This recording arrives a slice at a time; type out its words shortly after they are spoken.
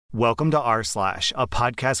Welcome to r slash, a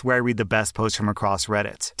podcast where I read the best posts from across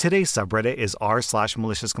Reddit. Today's subreddit is r slash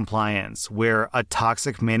maliciouscompliance, where a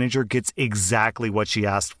toxic manager gets exactly what she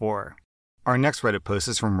asked for. Our next Reddit post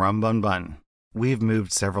is from Rum Bun Bun. We've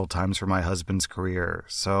moved several times for my husband's career,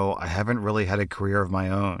 so I haven't really had a career of my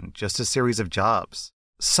own, just a series of jobs.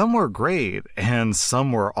 Some were great, and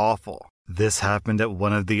some were awful. This happened at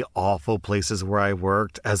one of the awful places where I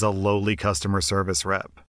worked as a lowly customer service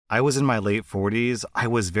rep. I was in my late 40s, I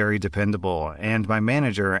was very dependable, and my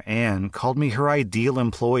manager, Anne, called me her ideal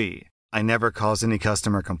employee. I never caused any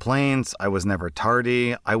customer complaints, I was never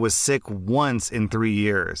tardy, I was sick once in 3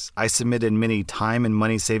 years, I submitted many time and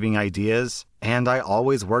money-saving ideas, and I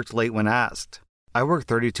always worked late when asked. I worked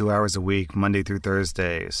 32 hours a week, Monday through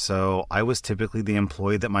Thursday, so I was typically the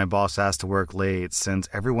employee that my boss asked to work late since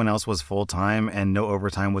everyone else was full-time and no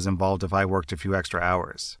overtime was involved if I worked a few extra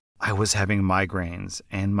hours. I was having migraines,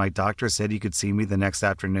 and my doctor said he could see me the next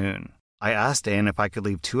afternoon. I asked Anne if I could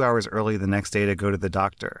leave 2 hours early the next day to go to the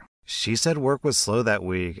doctor. She said work was slow that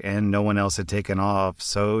week, and no one else had taken off,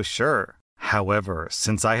 so sure. However,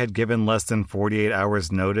 since I had given less than 48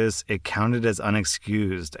 hours notice, it counted as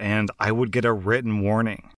unexcused, and I would get a written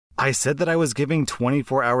warning. I said that I was giving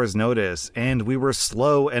 24 hours notice, and we were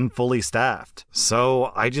slow and fully staffed,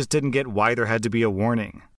 so I just didn't get why there had to be a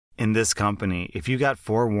warning. In this company, if you got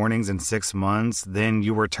 4 warnings in 6 months, then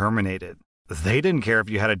you were terminated. They didn't care if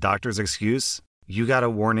you had a doctor's excuse. You got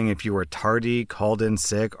a warning if you were tardy, called in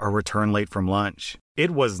sick, or returned late from lunch.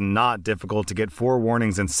 It was not difficult to get 4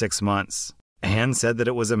 warnings in 6 months. Anne said that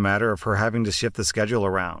it was a matter of her having to shift the schedule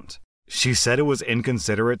around. She said it was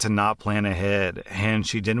inconsiderate to not plan ahead, and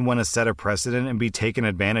she didn't want to set a precedent and be taken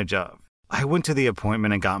advantage of. I went to the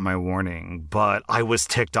appointment and got my warning, but I was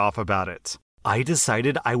ticked off about it. I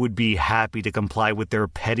decided I would be happy to comply with their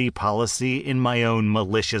petty policy in my own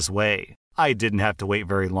malicious way. I didn't have to wait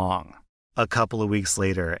very long. A couple of weeks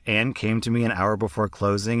later, Anne came to me an hour before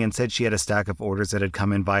closing and said she had a stack of orders that had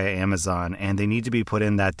come in via Amazon and they need to be put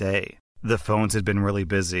in that day. The phones had been really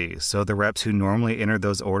busy, so the reps who normally entered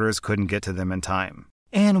those orders couldn't get to them in time.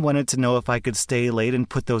 Anne wanted to know if I could stay late and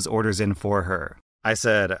put those orders in for her. I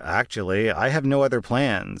said, actually, I have no other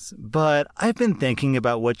plans, but I've been thinking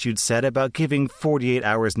about what you'd said about giving 48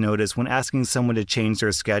 hours notice when asking someone to change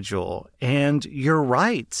their schedule, and you're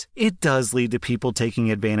right. It does lead to people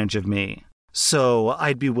taking advantage of me. So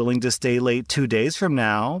I'd be willing to stay late 2 days from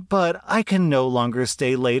now, but I can no longer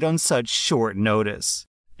stay late on such short notice.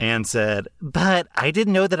 Anne said, but I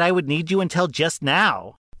didn't know that I would need you until just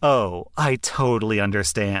now. Oh, I totally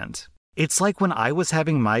understand. It's like when I was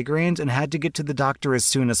having migraines and had to get to the doctor as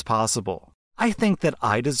soon as possible. I think that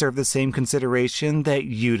I deserve the same consideration that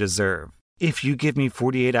you deserve. If you give me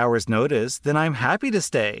 48 hours notice, then I'm happy to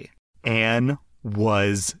stay. Anne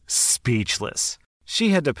was speechless. She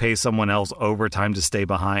had to pay someone else overtime to stay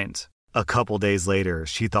behind. A couple days later,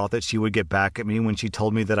 she thought that she would get back at me when she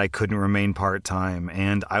told me that I couldn't remain part-time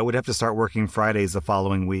and I would have to start working Fridays the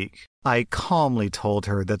following week. I calmly told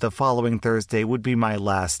her that the following Thursday would be my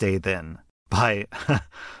last day then. By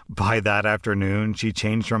that afternoon, she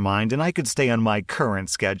changed her mind and I could stay on my current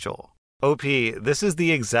schedule. OP, this is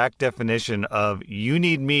the exact definition of you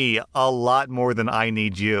need me a lot more than I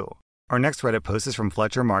need you. Our next Reddit post is from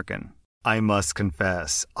Fletcher Markin. I must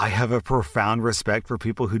confess, I have a profound respect for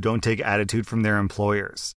people who don't take attitude from their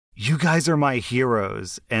employers. You guys are my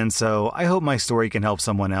heroes, and so I hope my story can help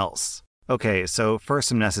someone else. Okay, so first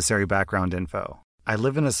some necessary background info. I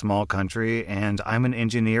live in a small country, and I'm an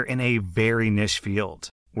engineer in a very niche field.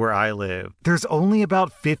 Where I live, there's only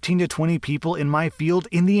about 15 to 20 people in my field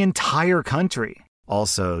in the entire country.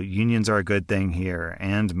 Also, unions are a good thing here,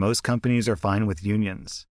 and most companies are fine with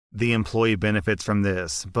unions. The employee benefits from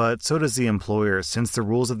this, but so does the employer since the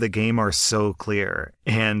rules of the game are so clear,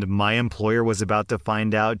 and my employer was about to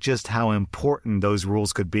find out just how important those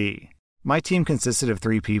rules could be. My team consisted of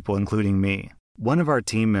 3 people, including me. One of our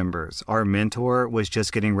team members, our mentor, was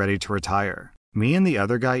just getting ready to retire. Me and the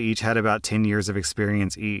other guy each had about 10 years of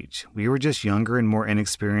experience each. We were just younger and more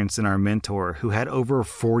inexperienced than our mentor, who had over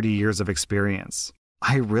 40 years of experience.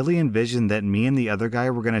 I really envisioned that me and the other guy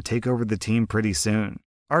were going to take over the team pretty soon.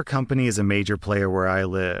 Our company is a major player where I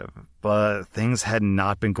live, but things had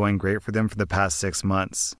not been going great for them for the past 6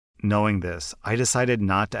 months. Knowing this, I decided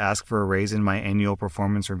not to ask for a raise in my annual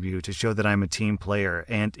performance review to show that I'm a team player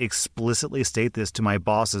and explicitly state this to my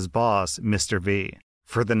boss's boss, Mr. V.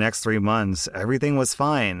 For the next 3 months, everything was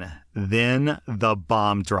fine. Then the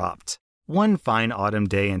bomb dropped. One fine autumn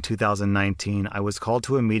day in 2019, I was called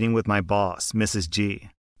to a meeting with my boss, Mrs. G.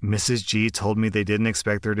 Mrs. G told me they didn't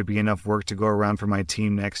expect there to be enough work to go around for my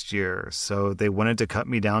team next year, so they wanted to cut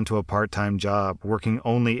me down to a part-time job, working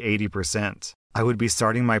only 80%. I would be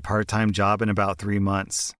starting my part-time job in about 3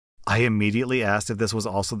 months. I immediately asked if this was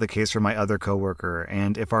also the case for my other coworker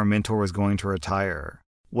and if our mentor was going to retire.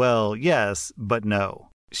 Well, yes, but no.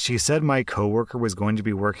 She said my coworker was going to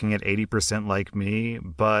be working at 80% like me,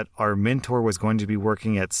 but our mentor was going to be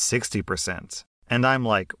working at 60%. And I'm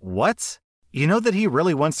like, what? You know that he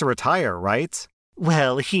really wants to retire, right?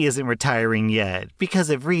 Well, he isn't retiring yet because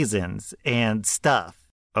of reasons and stuff.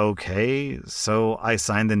 Okay, so I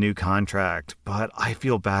signed the new contract, but I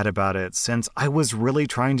feel bad about it since I was really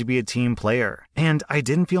trying to be a team player. And I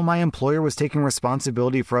didn't feel my employer was taking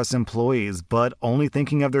responsibility for us employees, but only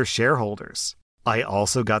thinking of their shareholders. I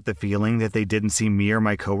also got the feeling that they didn't see me or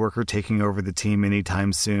my coworker taking over the team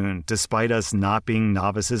anytime soon, despite us not being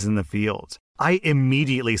novices in the field. I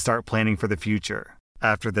immediately start planning for the future.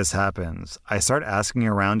 After this happens, I start asking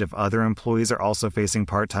around if other employees are also facing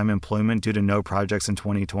part-time employment due to no projects in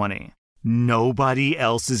 2020. Nobody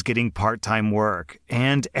else is getting part-time work,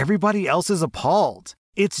 and everybody else is appalled.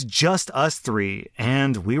 It's just us three,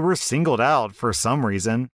 and we were singled out for some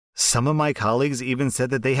reason. Some of my colleagues even said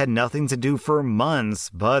that they had nothing to do for months,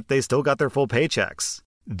 but they still got their full paychecks.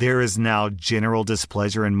 There is now general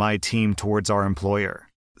displeasure in my team towards our employer.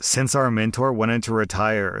 Since our mentor wanted to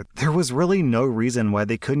retire, there was really no reason why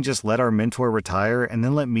they couldn't just let our mentor retire and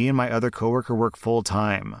then let me and my other coworker work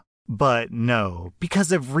full-time. But no,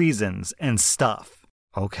 because of reasons and stuff.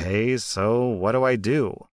 Okay, so what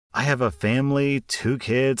do? I have a family, 2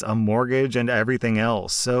 kids, a mortgage, and everything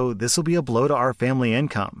else, so this will be a blow to our family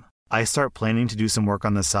income. I start planning to do some work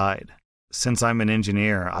on the side. Since I'm an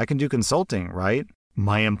engineer, I can do consulting, right?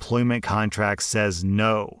 My employment contract says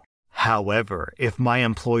no. However, if my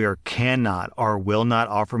employer cannot or will not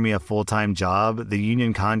offer me a full-time job, the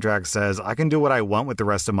union contract says I can do what I want with the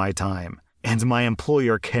rest of my time, and my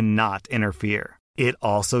employer cannot interfere. It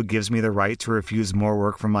also gives me the right to refuse more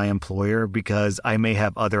work from my employer because I may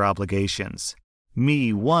have other obligations.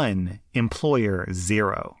 Me 1, employer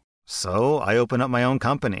 0. So I open up my own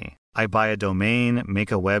company. I buy a domain,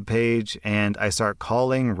 make a web page, and I start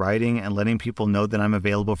calling, writing, and letting people know that I'm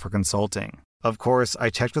available for consulting. Of course,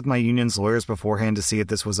 I checked with my union's lawyers beforehand to see if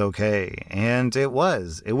this was okay, and it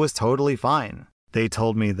was. It was totally fine. They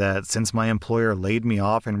told me that since my employer laid me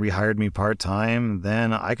off and rehired me part-time,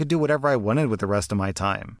 then I could do whatever I wanted with the rest of my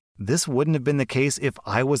time. This wouldn't have been the case if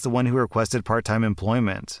I was the one who requested part-time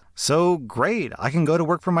employment. So great, I can go to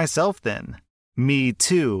work for myself then. Me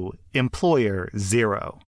 2, employer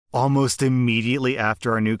 0. Almost immediately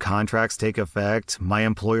after our new contracts take effect, my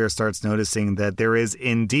employer starts noticing that there is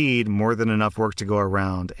indeed more than enough work to go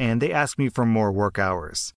around, and they ask me for more work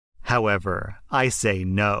hours. However, I say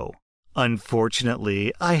no.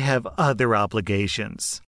 Unfortunately, I have other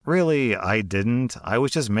obligations. Really, I didn't. I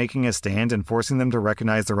was just making a stand and forcing them to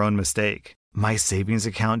recognize their own mistake. My savings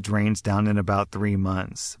account drains down in about 3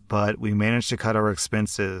 months, but we managed to cut our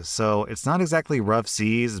expenses, so it's not exactly rough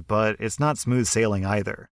seas, but it's not smooth sailing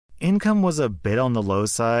either. Income was a bit on the low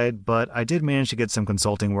side, but I did manage to get some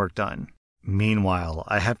consulting work done. Meanwhile,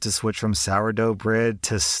 I have to switch from sourdough bread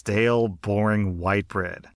to stale, boring white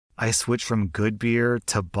bread. I switch from good beer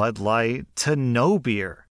to Bud Light to no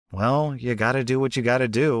beer. Well, you gotta do what you gotta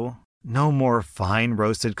do. No more fine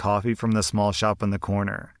roasted coffee from the small shop in the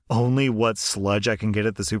corner. Only what sludge I can get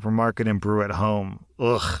at the supermarket and brew at home.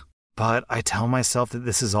 Ugh. But I tell myself that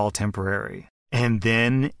this is all temporary. And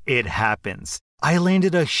then it happens. I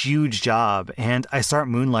landed a huge job, and I start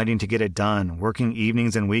moonlighting to get it done, working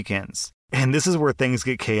evenings and weekends. And this is where things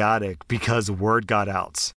get chaotic because word got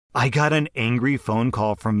out. I got an angry phone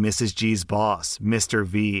call from Mrs. G's boss, Mr.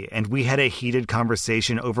 V, and we had a heated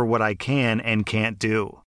conversation over what I can and can't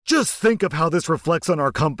do. Just think of how this reflects on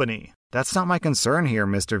our company. That's not my concern here,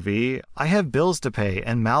 Mr. V. I have bills to pay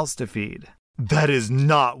and mouths to feed. That is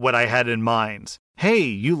not what I had in mind. Hey,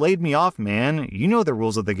 you laid me off, man. You know the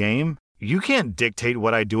rules of the game. You can't dictate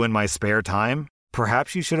what I do in my spare time.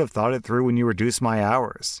 Perhaps you should have thought it through when you reduced my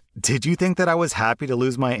hours. Did you think that I was happy to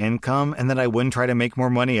lose my income and that I wouldn't try to make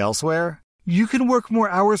more money elsewhere? You can work more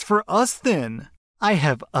hours for us then. I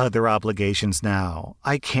have other obligations now.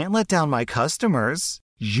 I can't let down my customers.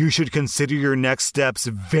 You should consider your next steps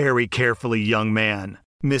very carefully, young man.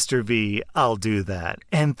 Mr. V, I'll do that.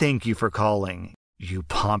 And thank you for calling. You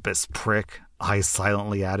pompous prick, I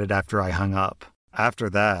silently added after I hung up. After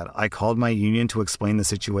that, I called my union to explain the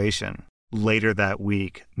situation. Later that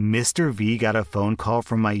week, Mr. V got a phone call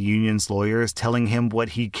from my union's lawyers telling him what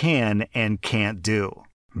he can and can't do.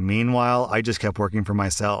 Meanwhile, I just kept working for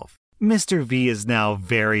myself. Mr. V is now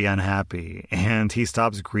very unhappy, and he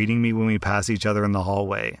stops greeting me when we pass each other in the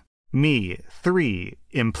hallway. Me, 3,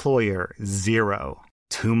 employer, 0.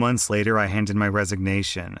 2 months later, I hand in my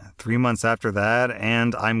resignation. 3 months after that,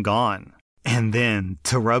 and I'm gone. And then,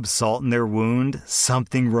 to rub salt in their wound,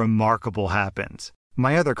 something remarkable happened.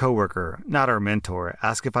 My other coworker, not our mentor,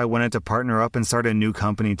 asked if I wanted to partner up and start a new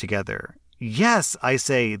company together. Yes, I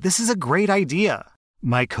say, this is a great idea.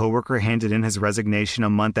 My coworker handed in his resignation a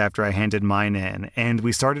month after I handed mine in, and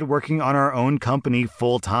we started working on our own company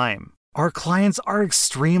full-time. Our clients are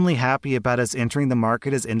extremely happy about us entering the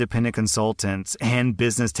market as independent consultants, and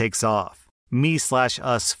business takes off.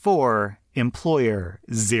 Me/us 4, employer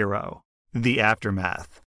 0. The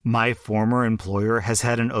aftermath. My former employer has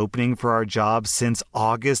had an opening for our job since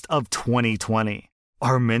August of 2020.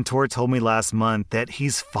 Our mentor told me last month that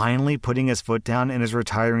he's finally putting his foot down and is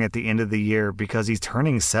retiring at the end of the year because he's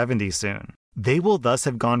turning 70 soon. They will thus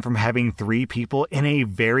have gone from having 3 people in a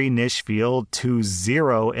very niche field to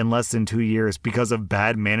 0 in less than 2 years because of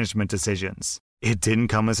bad management decisions. It didn't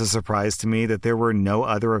come as a surprise to me that there were no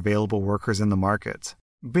other available workers in the market.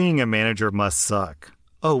 Being a manager must suck.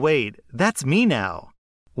 Oh wait, that's me now.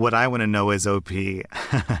 What I want to know is, OP,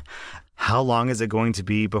 how long is it going to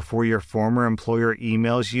be before your former employer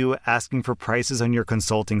emails you asking for prices on your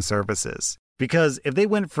consulting services? Because if they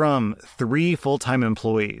went from 3 full-time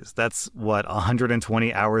employees, that's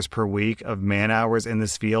 120 hours per week of man-hours in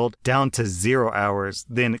this field, down to 0 hours,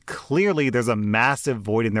 then clearly there's a massive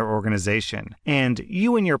void in their organization. And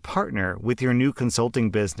you and your partner with your new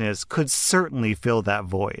consulting business could certainly fill that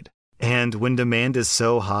void. And when demand is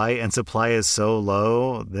so high and supply is so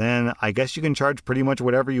low, then I guess you can charge pretty much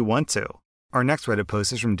whatever you want to. Our next Reddit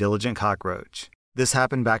post is from Diligent Cockroach. This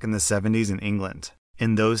happened back in the 70s in England.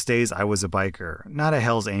 In those days, I was a biker, not a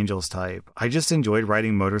Hells Angels type. I just enjoyed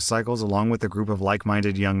riding motorcycles along with a group of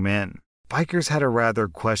like-minded young men. Bikers had a rather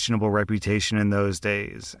questionable reputation in those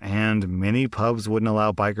days, and many pubs wouldn't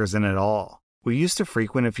allow bikers in at all. We used to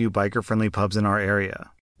frequent a few biker-friendly pubs in our area.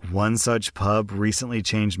 One such pub recently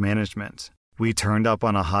changed management. We turned up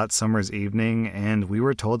on a hot summer's evening, and we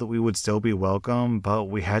were told that we would still be welcome, but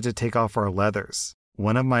we had to take off our leathers.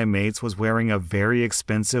 One of my mates was wearing a very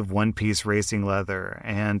expensive one-piece racing leather,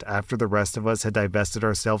 and after the rest of us had divested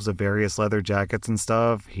ourselves of various leather jackets and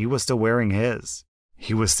stuff, he was still wearing his.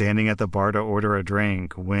 He was standing at the bar to order a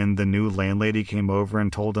drink when the new landlady came over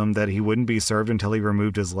and told him that he wouldn't be served until he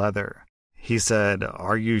removed his leather. He said,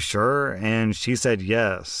 "Are you sure?" And she said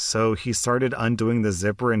yes. So he started undoing the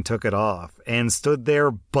zipper and took it off, and stood there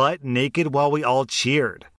butt naked while we all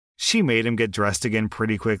cheered. She made him get dressed again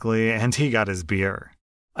pretty quickly, and he got his beer.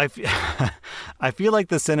 I feel like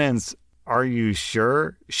the sentence, "Are you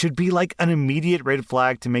sure?" should be like an immediate red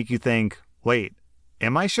flag to make you think, wait,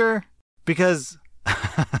 am I sure? Because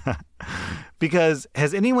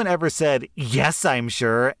has anyone ever said, "Yes, I'm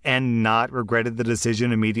sure," and not regretted the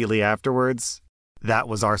decision immediately afterwards? That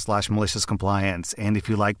was r/maliciouscompliance. And if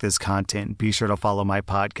you like this content, be sure to follow my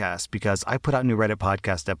podcast because I put out new Reddit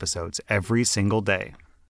podcast episodes every single day.